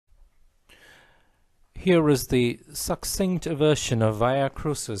Here is the succinct version of Via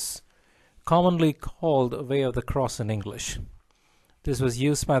Crucis, commonly called Way of the Cross in English. This was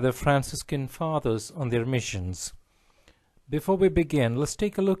used by the Franciscan Fathers on their missions. Before we begin, let's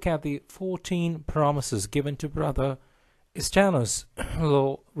take a look at the 14 promises given to Brother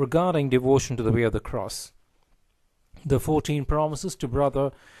Stanislaus regarding devotion to the Way of the Cross. The 14 promises to Brother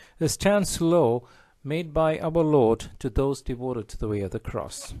Stanislaus made by our Lord to those devoted to the Way of the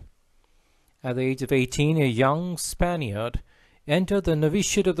Cross. At the age of 18, a young Spaniard entered the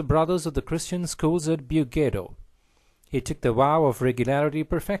novitiate of the Brothers of the Christian Schools at Buguedo. He took the vow of regularity,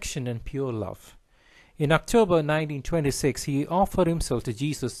 perfection, and pure love. In October 1926, he offered himself to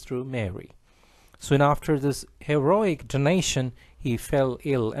Jesus through Mary. Soon after this heroic donation, he fell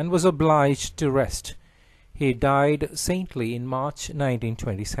ill and was obliged to rest. He died saintly in March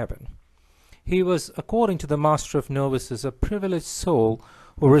 1927. He was, according to the Master of Novices, a privileged soul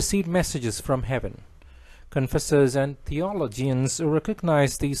who received messages from heaven. Confessors and theologians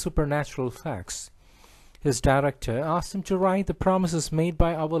recognize these supernatural facts. His director asked him to write the promises made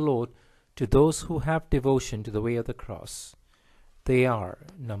by our Lord to those who have devotion to the Way of the Cross. They are,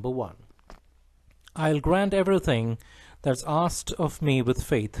 number 1, I'll grant everything that's asked of me with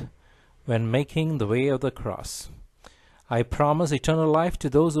faith when making the Way of the Cross. I promise eternal life to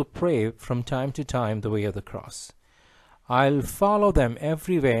those who pray from time to time the Way of the Cross. I'll follow them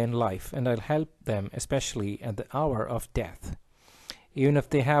everywhere in life, and I'll help them especially at the hour of death. Even if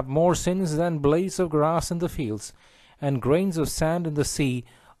they have more sins than blades of grass in the fields and grains of sand in the sea,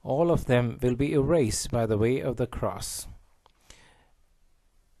 all of them will be erased by the Way of the Cross.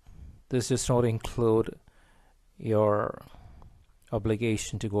 This does not include your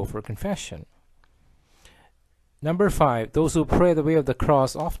obligation to go for confession. Number 5, those who pray the Way of the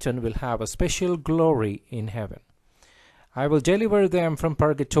Cross often will have a special glory in heaven. I will deliver them from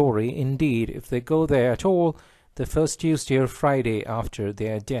purgatory, indeed, if they go there at all, the first Tuesday or Friday after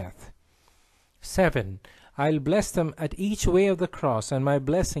their death. 7, I'll bless them at each way of the cross, and my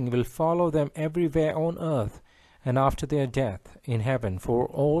blessing will follow them everywhere on earth and after their death in heaven for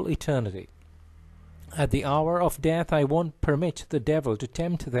all eternity. At the hour of death I won't permit the devil to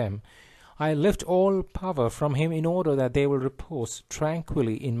tempt them. I lift all power from him in order that they will repose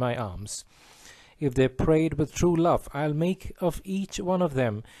tranquilly in my arms. If they prayed with true love, I'll make of each one of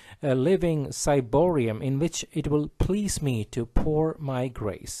them a living ciborium in which it will please me to pour my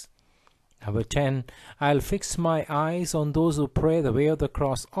grace. Number 10, I'll fix my eyes on those who pray the Way of the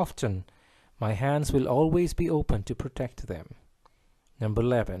Cross often. My hands will always be open to protect them. Number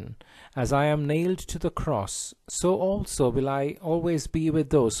 11, as I am nailed to the cross, so also will I always be with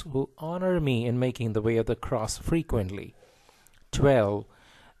those who honor me in making the Way of the Cross frequently. 12,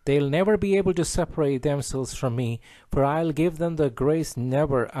 they'll never be able to separate themselves from me, for I'll give them the grace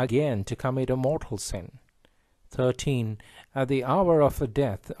never again to commit a mortal sin. 13, at the hour of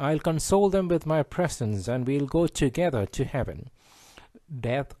death, I'll console them with my presence, and we'll go together to heaven.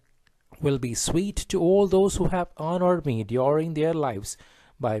 Death will be sweet to all those who have honored me during their lives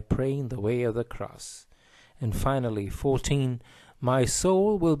by praying the Way of the Cross. And finally, 14, my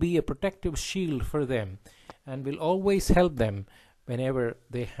soul will be a protective shield for them and will always help them whenever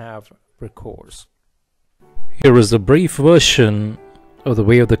they have recourse. Here is a brief version of the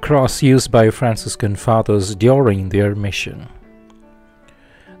Way of the Cross used by Franciscan Fathers during their mission.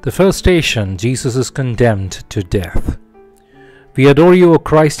 The first station, Jesus is condemned to death. We adore you, O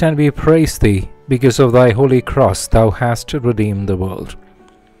Christ, and we praise thee, because of thy holy cross thou hast redeemed the world.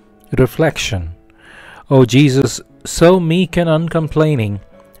 Reflection. O Jesus, so meek and uncomplaining,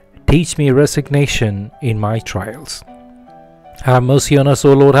 teach me resignation in my trials. Have mercy on us,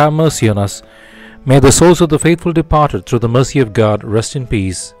 O Lord, have mercy on us. May the souls of the faithful departed through the mercy of God rest in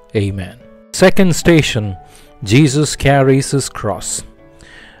peace. Amen. Second station, Jesus carries his cross.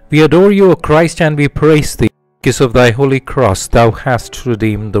 We adore you, O Christ, and we praise thee, because of thy holy cross thou hast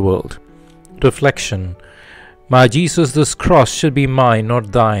redeemed the world. Reflection. My Jesus, this cross should be mine,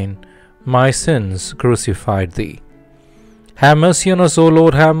 not thine. My sins crucified thee. Have mercy on us, O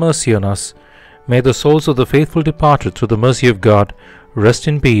Lord, have mercy on us. May the souls of the faithful departed through the mercy of God rest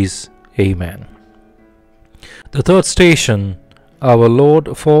in peace. Amen. The third station, our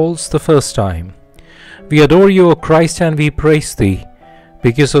Lord falls the first time. We adore you, O Christ, and we praise thee,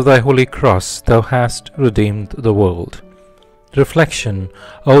 because of thy holy cross thou hast redeemed the world. Reflection.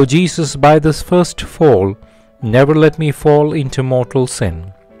 O Jesus, by this first fall, never let me fall into mortal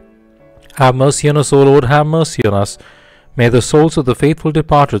sin. Have mercy on us, O Lord, have mercy on us. May the souls of the faithful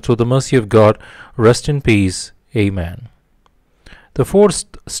departed through the mercy of God rest in peace. Amen. The fourth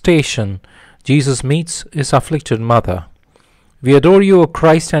station, Jesus meets his afflicted mother. We adore you, O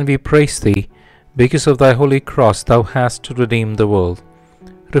Christ, and we praise thee, because of thy holy cross thou hast redeemed the world.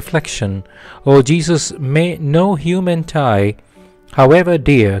 Reflection. O Jesus, may no human tie, however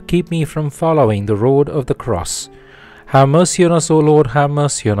dear, keep me from following the road of the cross. Have mercy on us, O Lord, have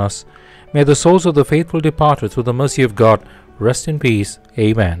mercy on us. May the souls of the faithful departed through the mercy of God rest in peace.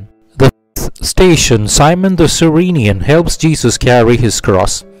 Amen. The fifth station, Simon the Cyrenian helps Jesus carry his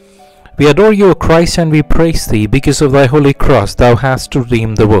cross. We adore you, O Christ, and we praise thee, because of thy holy cross thou hast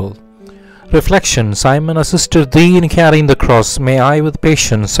redeemed the world. Reflection. Simon assisted thee in carrying the cross. May I with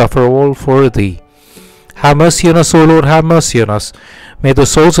patience suffer all for thee. Have mercy on us, O Lord, have mercy on us. May the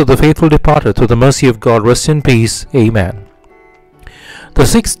souls of the faithful departed through the mercy of God rest in peace. Amen. The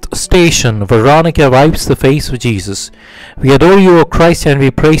sixth station, Veronica wipes the face of Jesus. We adore you, O Christ, and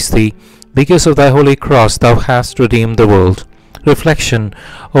we praise thee, because of thy holy cross thou hast redeemed the world. Reflection.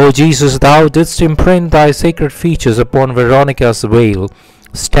 O Jesus, thou didst imprint thy sacred features upon Veronica's veil.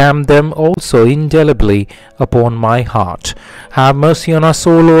 Stamp them also indelibly upon my heart. Have mercy on us,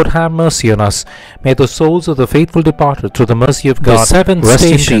 O Lord, have mercy on us. May the souls of the faithful departed through the mercy of God rest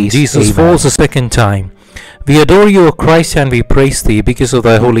in peace. Jesus falls a second time. We adore you, O Christ, and we praise thee, because of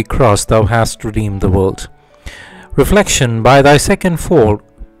thy holy cross thou hast redeemed the world. Reflection. By thy second fall,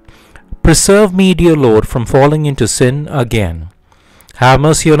 preserve me, dear Lord, from falling into sin again. Have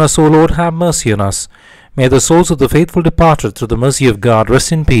mercy on us, O Lord, have mercy on us. May the souls of the faithful departed through the mercy of God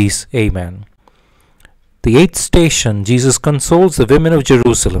rest in peace. Amen. The eighth station, Jesus consoles the women of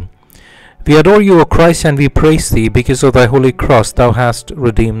Jerusalem. We adore you, O Christ, and we praise thee, because of thy holy cross thou hast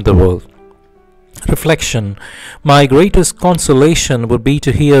redeemed the world. Reflection. My greatest consolation would be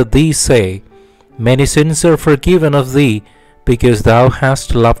to hear thee say, many sins are forgiven of thee, because thou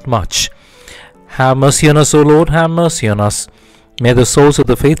hast loved much. Have mercy on us, O Lord, have mercy on us. May the souls of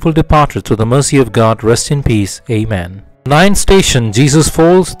the faithful departed through the mercy of God rest in peace. Amen. Ninth station, Jesus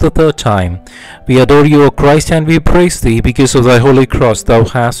falls the third time. We adore you, O Christ, and we praise thee, because of thy holy cross thou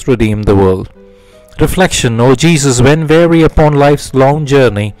hast redeemed the world. Reflection. O Jesus, when weary upon life's long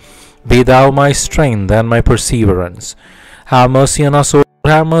journey, be thou my strength and my perseverance. Have mercy on us, O Lord,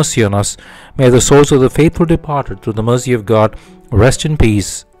 have mercy on us. May the souls of the faithful departed through the mercy of God rest in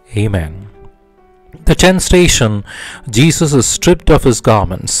peace. Amen. The tenth station, Jesus is stripped of his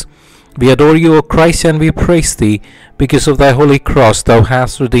garments. We adore you, O Christ, and we praise thee, because of thy holy cross thou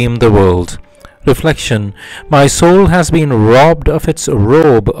hast redeemed the world. Reflection. My soul has been robbed of its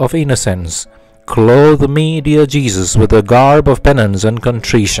robe of innocence. Clothe me, dear Jesus, with the garb of penance and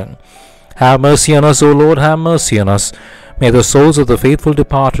contrition. Have mercy on us, O Lord, have mercy on us. May the souls of the faithful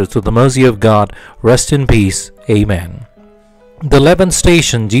departed through the mercy of God rest in peace. Amen. The 11th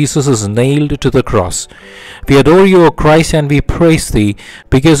station, Jesus is nailed to the cross. We adore you, O Christ, and we praise thee,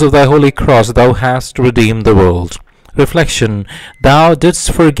 because of thy holy cross thou hast redeemed the world. Reflection. Thou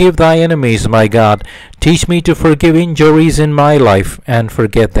didst forgive thy enemies, my God. Teach me to forgive injuries in my life and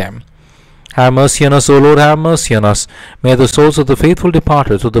forget them. Have mercy on us, O Lord, have mercy on us. May the souls of the faithful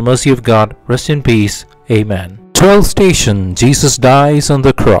departed through the mercy of God rest in peace. Amen. 12th station, Jesus dies on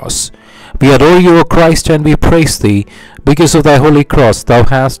the cross. We adore you, O Christ, and we praise thee, because of thy holy cross thou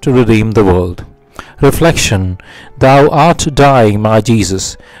hast redeemed the world. Reflection. Thou art dying, my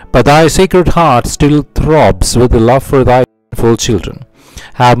Jesus, but thy sacred heart still throbs with the love for thy sinful children.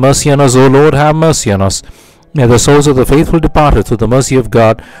 Have mercy on us, O Lord, have mercy on us. May the souls of the faithful departed through the mercy of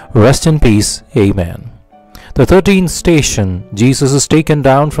God rest in peace. Amen. The 13th station, Jesus is taken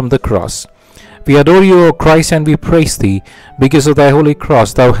down from the cross. We adore you, O Christ, and we praise thee, because of thy holy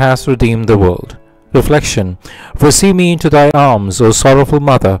cross thou hast redeemed the world. Reflection. Receive me into thy arms, O sorrowful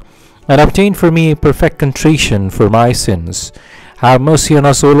Mother, and obtain for me perfect contrition for my sins. Have mercy on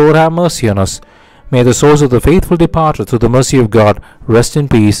us, O Lord, have mercy on us. May the souls of the faithful departed through the mercy of God rest in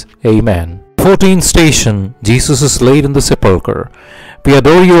peace. Amen. 14th station, Jesus is laid in the sepulchre. We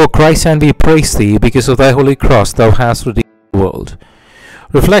adore you, O Christ, and we praise thee, because of thy holy cross thou hast redeemed the world.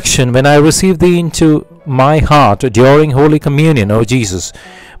 Reflection. When I receive thee into my heart during Holy Communion, O Jesus,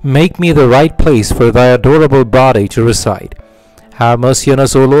 make me the right place for thy adorable body to reside. Have mercy on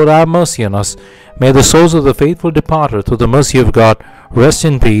us, O Lord, have mercy on us. May the souls of the faithful departed through the mercy of God rest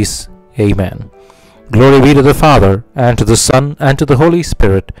in peace. Amen. Glory be to the Father, and to the Son, and to the Holy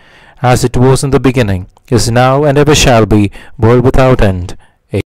Spirit, as it was in the beginning, is now, and ever shall be, world without end.